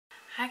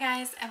Hi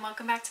guys, and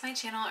welcome back to my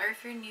channel, or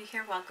if you're new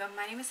here, welcome.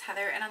 My name is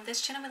Heather, and on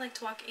this channel we like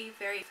to walk a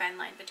very fine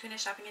line between a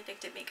shopping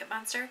addicted makeup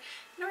monster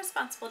and a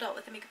responsible adult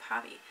with a makeup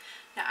hobby.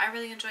 Now, I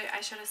really enjoy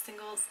eyeshadow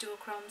singles,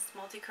 duochromes,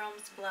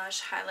 multi-chromes, blush,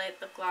 highlight,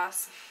 lip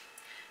gloss,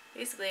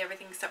 basically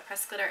everything except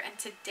pressed glitter. And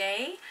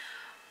today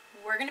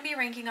we're going to be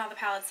ranking all the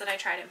palettes that I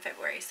tried in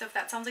February. So if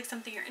that sounds like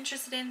something you're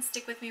interested in,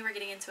 stick with me. We're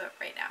getting into it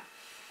right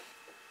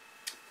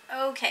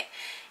now. Okay,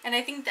 and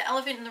I think the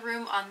elephant in the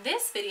room on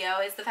this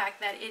video is the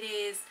fact that it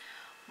is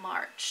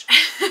March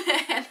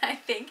and I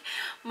think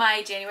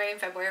my January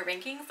and February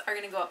rankings are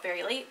going to go up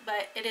very late,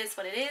 but it is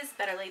what it is.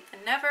 Better late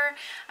than never.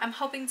 I'm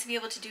hoping to be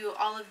able to do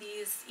all of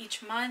these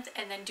each month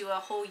and then do a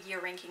whole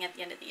year ranking at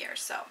the end of the year,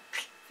 so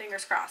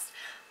fingers crossed.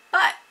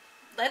 But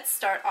let's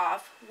start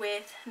off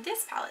with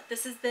this palette.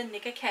 This is the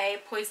Nikka K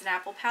Poison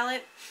Apple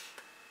palette.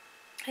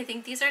 I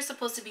think these are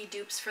supposed to be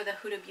dupes for the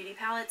Huda Beauty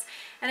palettes,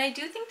 and I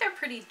do think they're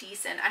pretty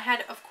decent. I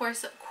had, of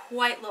course,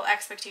 quite low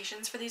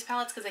expectations for these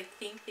palettes because I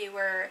think they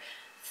were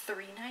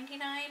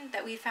 $3.99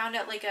 that we found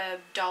at like a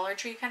Dollar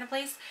Tree kind of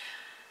place.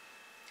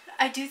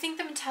 I do think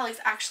the metallics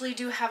actually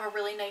do have a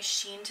really nice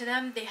sheen to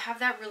them. They have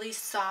that really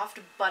soft,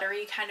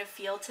 buttery kind of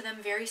feel to them,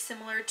 very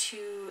similar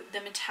to the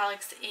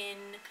metallics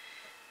in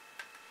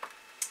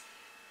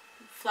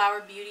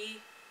Flower Beauty,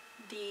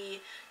 the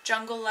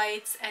Jungle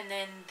Lights, and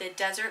then the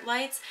Desert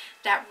Lights.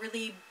 That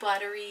really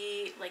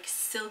buttery, like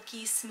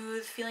silky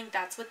smooth feeling,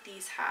 that's what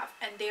these have,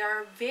 and they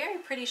are very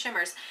pretty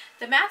shimmers.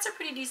 The mattes are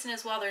pretty decent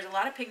as well. There's a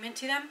lot of pigment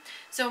to them,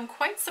 so I'm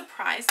quite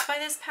surprised by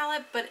this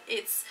palette, but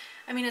it's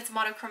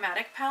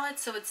monochromatic palette,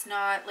 so it's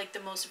not like the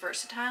most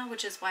versatile,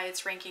 which is why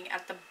it's ranking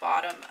at the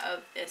bottom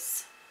of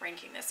this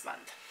ranking this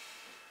month.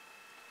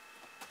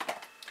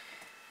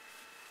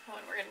 Oh,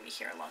 and we're going to be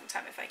here a long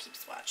time if I keep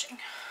swatching.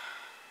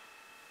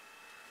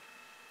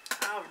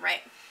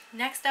 Alright,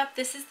 next up,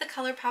 this is the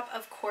Colourpop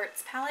of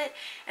Quartz palette,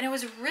 and I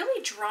was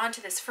really drawn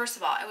to this. First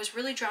of all, I was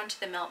really drawn to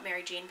the Melt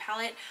Mary Jane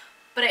palette,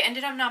 but I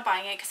ended up not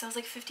buying it because I was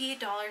like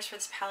 $58 for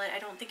this palette. I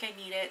don't think I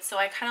need it, so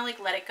I kind of like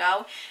let it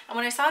go. And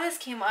when I saw this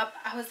came up,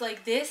 I was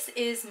like, this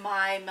is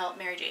my Melt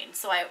Mary Jane,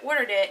 so I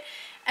ordered it.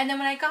 And then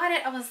when I got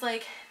it, I was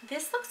like,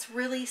 this looks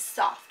really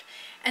soft.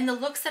 And the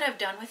looks that I've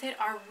done with it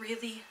are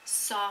really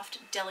soft,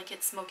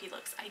 delicate, smoky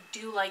looks. I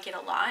do like it a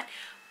lot.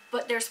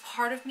 But there's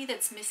part of me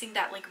that's missing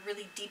that like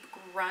really deep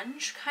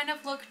grunge kind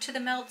of look to the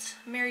Melt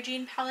Mary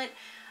Jane palette.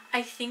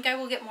 I think I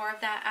will get more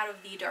of that out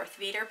of the Darth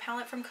Vader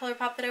palette from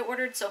Colourpop that I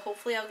ordered, so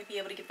hopefully I'll be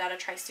able to give that a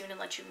try soon and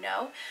let you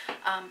know.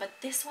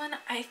 But this one,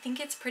 I think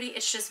it's pretty.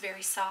 It's just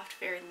very soft,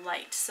 very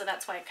light, so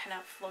that's why I kind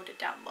of floated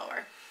down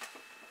lower.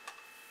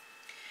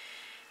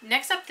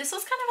 Next up, this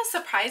was kind of a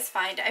surprise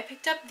find. I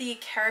picked up the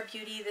Cara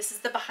Beauty. This is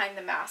the Behind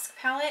the Mask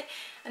palette,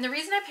 and the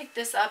reason I picked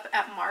this up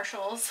at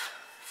Marshall's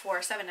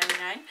for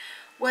 $7.99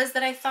 was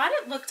that I thought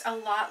it looked a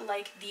lot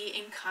like the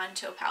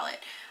Encanto palette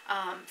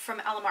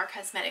from Alamar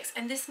Cosmetics,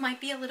 and this might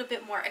be a little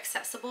bit more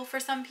accessible for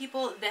some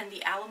people than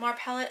the Alamar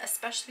palette,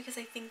 especially because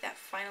I think that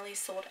finally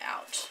sold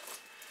out.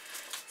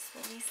 So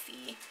let me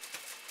see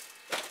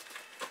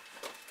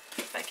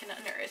if I can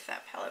unearth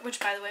that palette, which,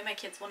 by the way, my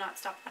kids will not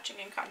stop watching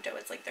Encanto.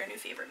 It's like their new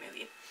favorite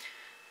movie.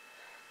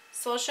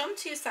 So I'll show them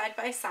to you side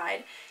by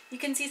side. You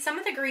can see some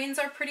of the greens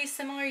are pretty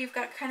similar. You've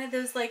got kind of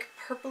those like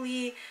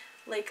purpley,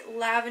 like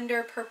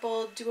lavender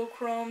purple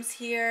duochromes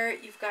here.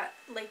 You've got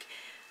like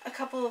a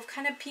couple of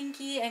kind of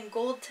pinky and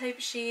gold type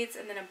shades,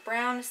 and then a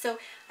brown. So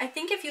I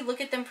think if you look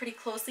at them pretty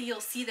closely, you'll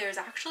see there's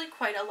actually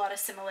quite a lot of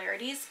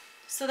similarities.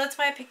 So that's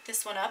why I picked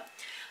this one up.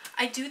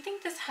 I do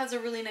think this has a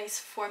really nice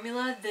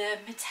formula. The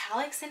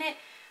metallics in it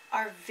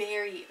are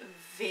very,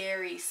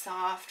 very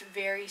soft,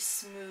 very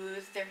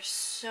smooth. They're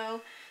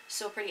so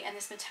pretty, and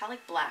this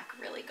metallic black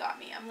really got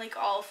me. I'm like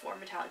all for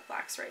metallic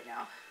blacks right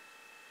now.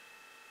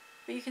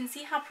 But you can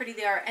see how pretty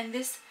they are, and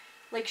this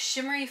like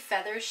shimmery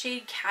feather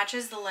shade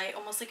catches the light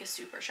almost like a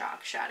super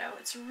shock shadow.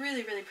 It's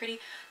really, really pretty.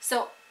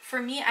 So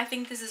for me, I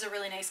think this is a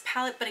really nice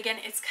palette, but again,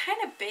 it's kind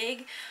of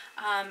big,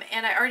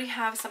 and I already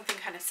have something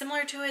kind of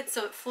similar to it,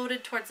 so it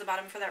floated towards the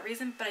bottom for that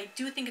reason. But I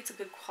do think it's a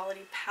good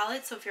quality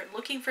palette, so if you're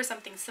looking for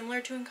something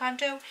similar to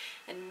Encanto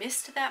and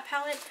missed that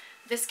palette,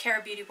 this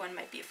Cara Beauty one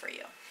might be for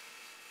you.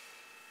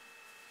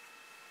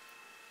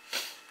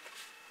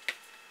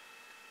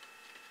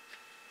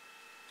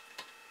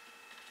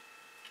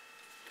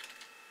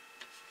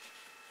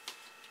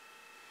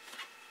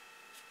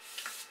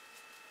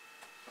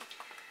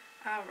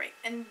 Alright,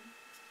 and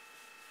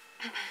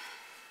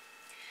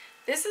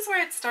this is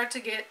where it starts to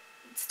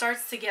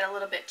get a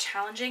little bit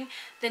challenging.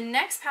 The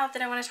next palette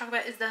that I want to talk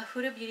about is the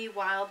Huda Beauty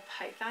Wild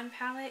Python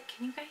palette.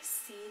 Can you guys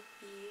see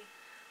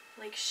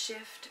the like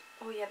shift?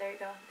 Oh yeah, there you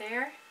go.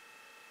 There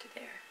to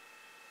there.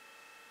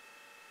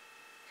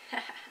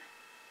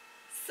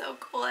 So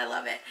cool. I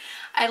love it.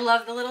 I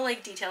love the little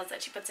like details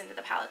that she puts into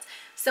the palettes.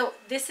 So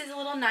this is a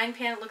little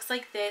 9-pan. It looks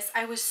like this.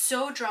 I was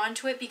so drawn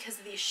to it because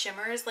of these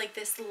shimmers, like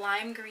this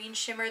lime green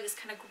shimmer, this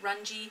kind of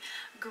grungy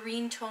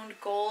green toned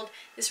gold,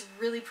 this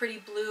really pretty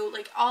blue,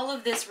 like all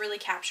of this really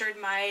captured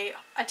my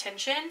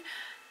attention.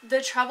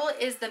 The trouble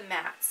is the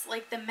mattes.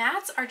 Like, the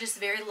mattes are just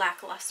very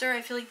lackluster.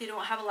 I feel like they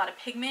don't have a lot of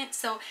pigment,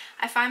 so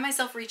I find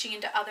myself reaching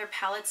into other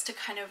palettes to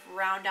kind of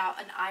round out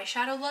an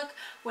eyeshadow look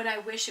when I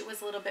wish it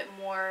was a little bit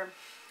more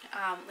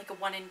like a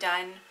one and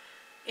done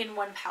in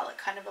one palette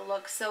kind of a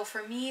look. So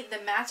for me, the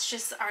mattes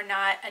just are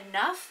not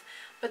enough,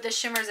 but the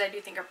shimmers I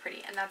do think are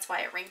pretty, and that's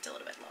why it ranked a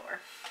little bit lower.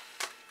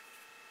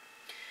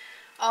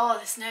 Oh,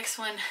 this next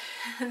one,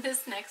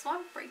 this next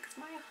one breaks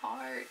my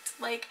heart.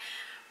 Like,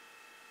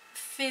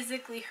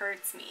 physically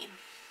hurts me.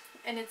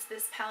 And it's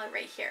this palette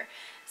right here.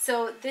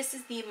 So this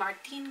is the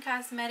Martine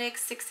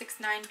Cosmetics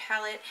 669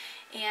 palette,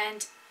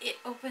 and it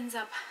opens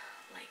up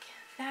like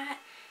that.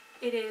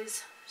 It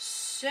is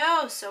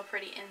so, so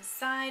pretty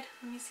inside.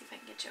 Let me see if I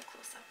can get you a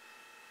close-up.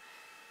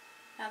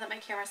 Now that my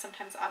camera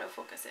sometimes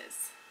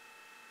autofocuses.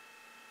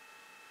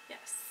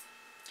 Yes.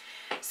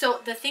 So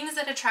the things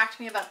that attract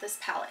me about this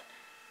palette,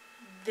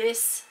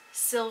 this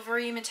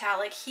silvery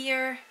metallic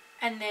here,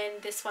 and then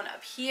this one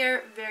up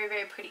here, very,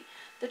 very pretty.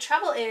 The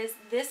trouble is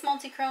this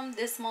multichrome,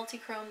 this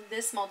multichrome,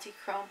 this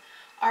multichrome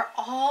are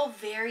all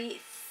very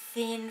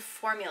thin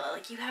formula.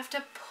 Like, you have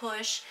to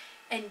push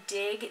and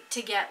dig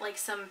to get like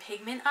some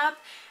pigment up,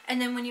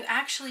 and then when you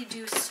actually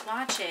do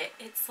swatch it,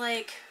 it's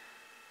like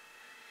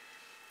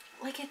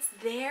it's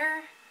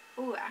there.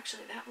 Oh,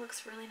 actually that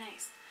looks really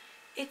nice.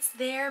 It's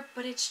there,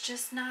 but it's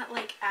just not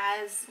like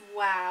as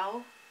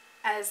wow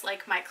as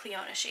like my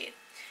Cliona shade.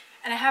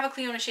 And I have a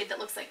Cliona shade that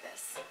looks like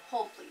this.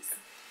 Hold please.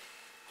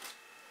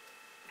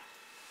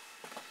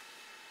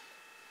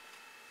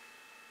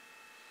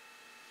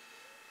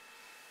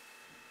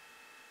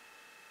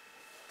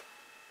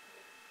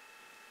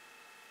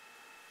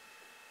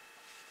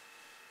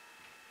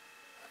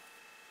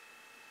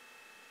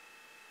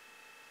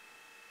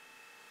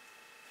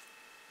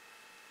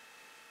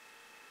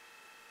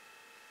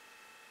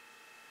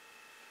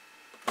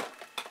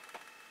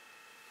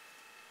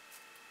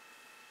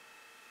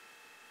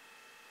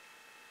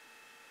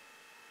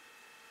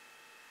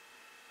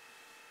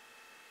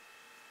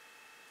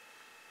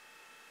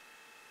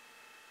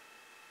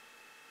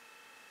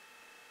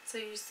 So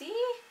you see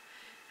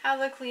how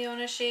the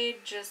Cliona shade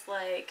just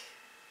like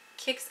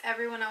kicks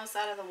everyone else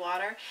out of the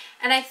water?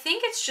 And I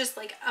think it's just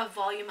like a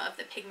volume of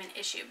the pigment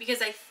issue,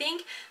 because I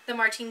think the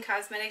Martine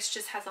Cosmetics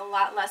just has a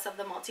lot less of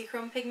the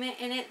multichrome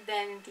pigment in it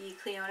than the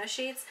Cliona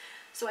shades.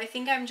 So I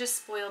think I'm just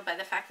spoiled by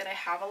the fact that I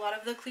have a lot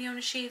of the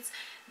Cliona shades,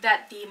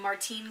 that the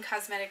Martine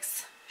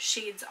Cosmetics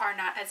shades are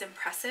not as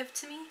impressive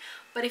to me.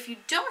 But if you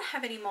don't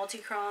have any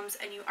multichromes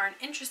and you aren't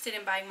interested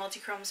in buying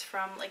multichromes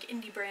from like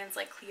indie brands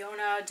like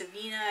Cliona,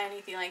 Davina,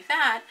 anything like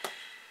that,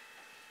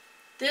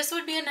 this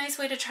would be a nice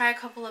way to try a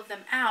couple of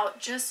them out.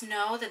 Just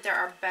know that there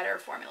are better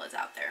formulas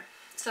out there.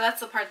 So that's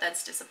the part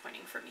that's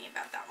disappointing for me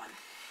about that one.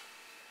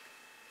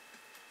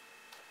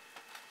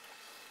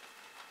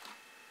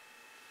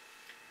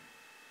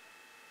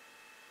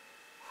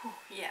 Whew,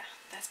 yeah,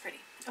 that's pretty.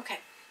 Okay.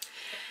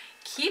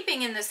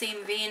 Keeping in the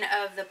same vein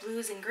of the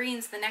blues and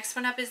greens, the next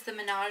one up is the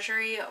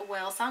Menagerie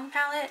Whalesong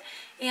palette.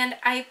 And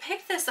I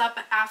picked this up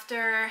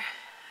after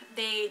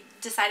they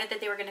decided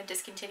that they were going to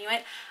discontinue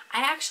it.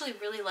 I actually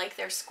really like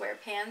their square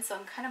pans, so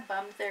I'm kind of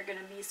bummed they're going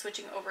to be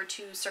switching over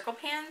to circle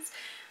pans.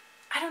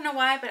 I don't know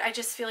why, but I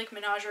just feel like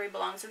Menagerie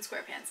belongs in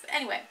square pans. But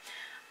anyway,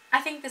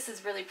 I think this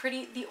is really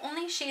pretty. The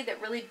only shade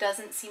that really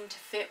doesn't seem to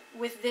fit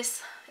with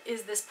this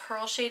is this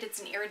pearl shade.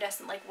 It's an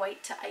iridescent like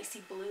white to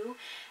icy blue,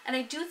 and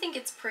I do think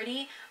it's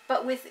pretty,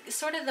 but with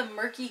sort of the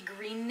murky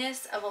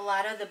greenness of a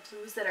lot of the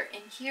blues that are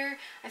in here,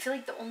 I feel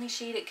like the only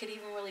shade it could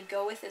even really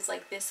go with is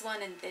like this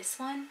one and this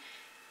one.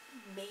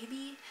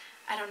 Maybe,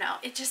 I don't know,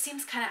 it just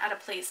seems kind of out of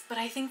place, but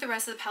I think the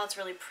rest of the palette's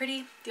really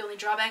pretty. The only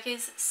drawback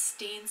is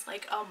stains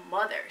like a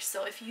mother,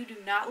 so if you do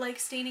not like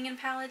staining in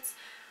palettes,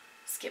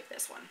 skip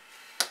this one.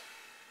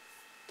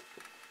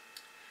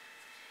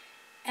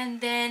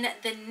 And then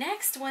the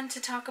next one to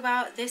talk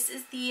about, this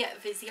is the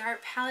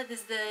Viseart palette.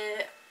 This is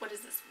the, what is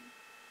this,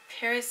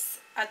 Paris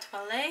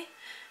Etoile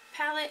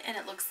palette, and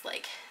it looks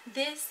like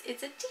this.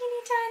 It's a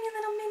teeny tiny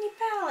little mini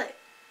palette.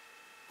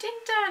 Teeny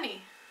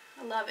tiny.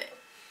 I love it.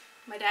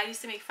 My dad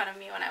used to make fun of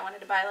me when I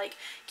wanted to buy like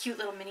cute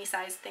little mini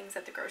sized things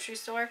at the grocery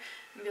store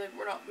and be like,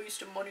 we're not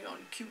wasting money on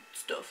cute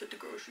stuff at the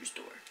grocery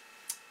store.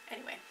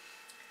 Anyway.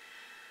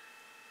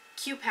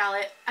 Cute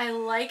palette. I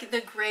like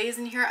the grays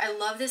in here. I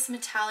love this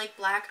metallic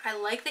black. I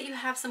like that you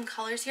have some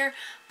colors here,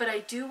 but I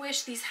do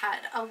wish these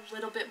had a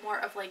little bit more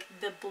of like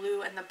the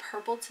blue and the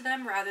purple to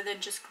them rather than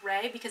just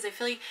gray, because I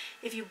feel like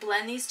if you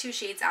blend these two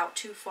shades out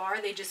too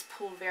far, they just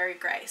pull very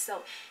gray.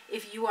 So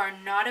if you are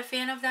not a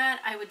fan of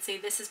that, I would say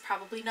this is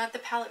probably not the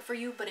palette for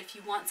you, but if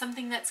you want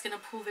something that's going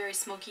to pull very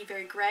smoky,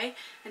 very gray,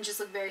 and just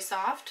look very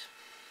soft,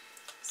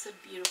 it's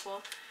a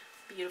beautiful,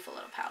 beautiful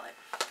little palette.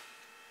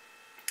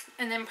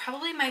 And then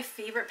probably my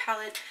favorite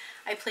palette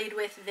I played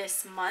with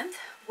this month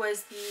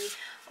was the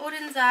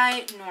Odens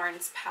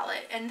Norns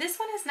palette. And this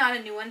one is not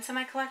a new one to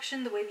my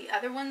collection the way the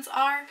other ones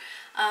are.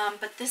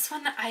 But this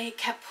one I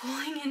kept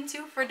pulling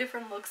into for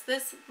different looks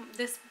this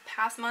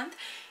past month.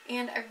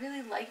 And I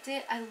really liked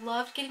it. I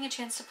loved getting a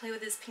chance to play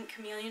with this pink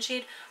chameleon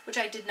shade, which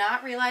I did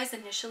not realize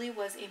initially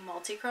was a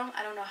multi-chrome.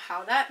 I don't know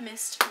how that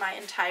missed my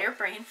entire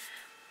brain,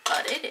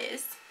 but it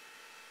is.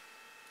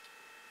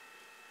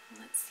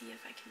 Let's see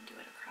if I can do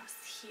it across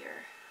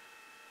here.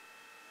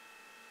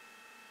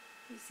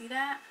 You see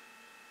that?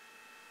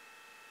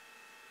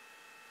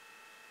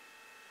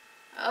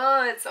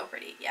 Oh, it's so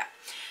pretty. Yeah.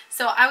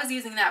 So I was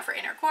using that for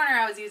inner corner.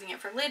 I was using it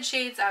for lid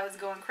shades. I was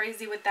going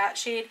crazy with that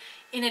shade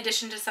in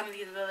addition to some of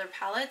these other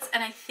palettes.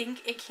 And I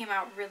think it came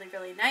out really,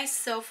 really nice.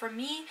 So for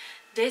me,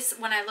 this,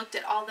 when I looked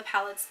at all the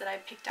palettes that I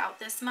picked out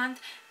this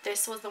month,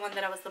 this was the one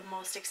that I was the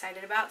most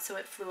excited about. So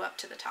it flew up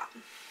to the top.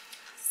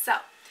 So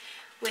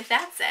with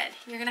that said,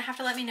 you're going to have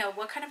to let me know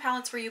what kind of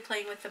palettes were you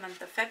playing with the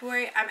month of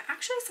February. I'm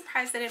actually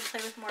surprised I didn't play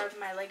with more of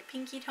my like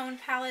pinky tone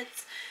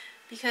palettes,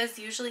 because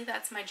usually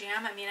that's my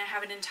jam. I mean, I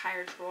have an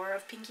entire drawer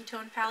of pinky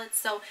tone palettes,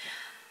 so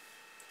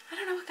I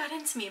don't know what got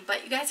into me,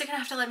 but you guys are going to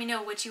have to let me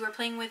know what you were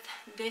playing with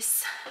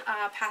this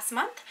past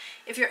month.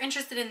 If you're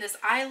interested in this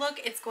eye look,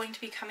 it's going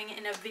to be coming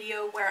in a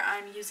video where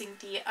I'm using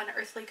the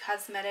Unearthly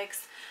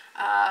Cosmetics,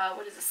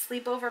 what is a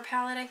sleepover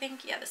palette, I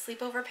think? Yeah, the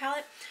sleepover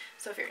palette.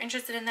 So if you're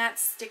interested in that,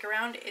 stick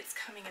around. It's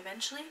coming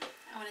eventually.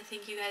 I want to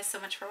thank you guys so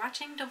much for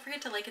watching. Don't forget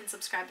to like and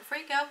subscribe before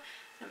you go.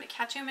 And I'm going to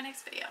catch you in my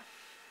next video.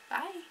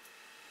 Bye!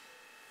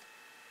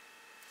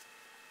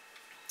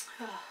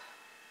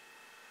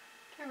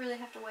 I really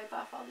have to wipe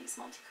off all these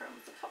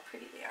multi-chromes. Look how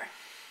pretty they are.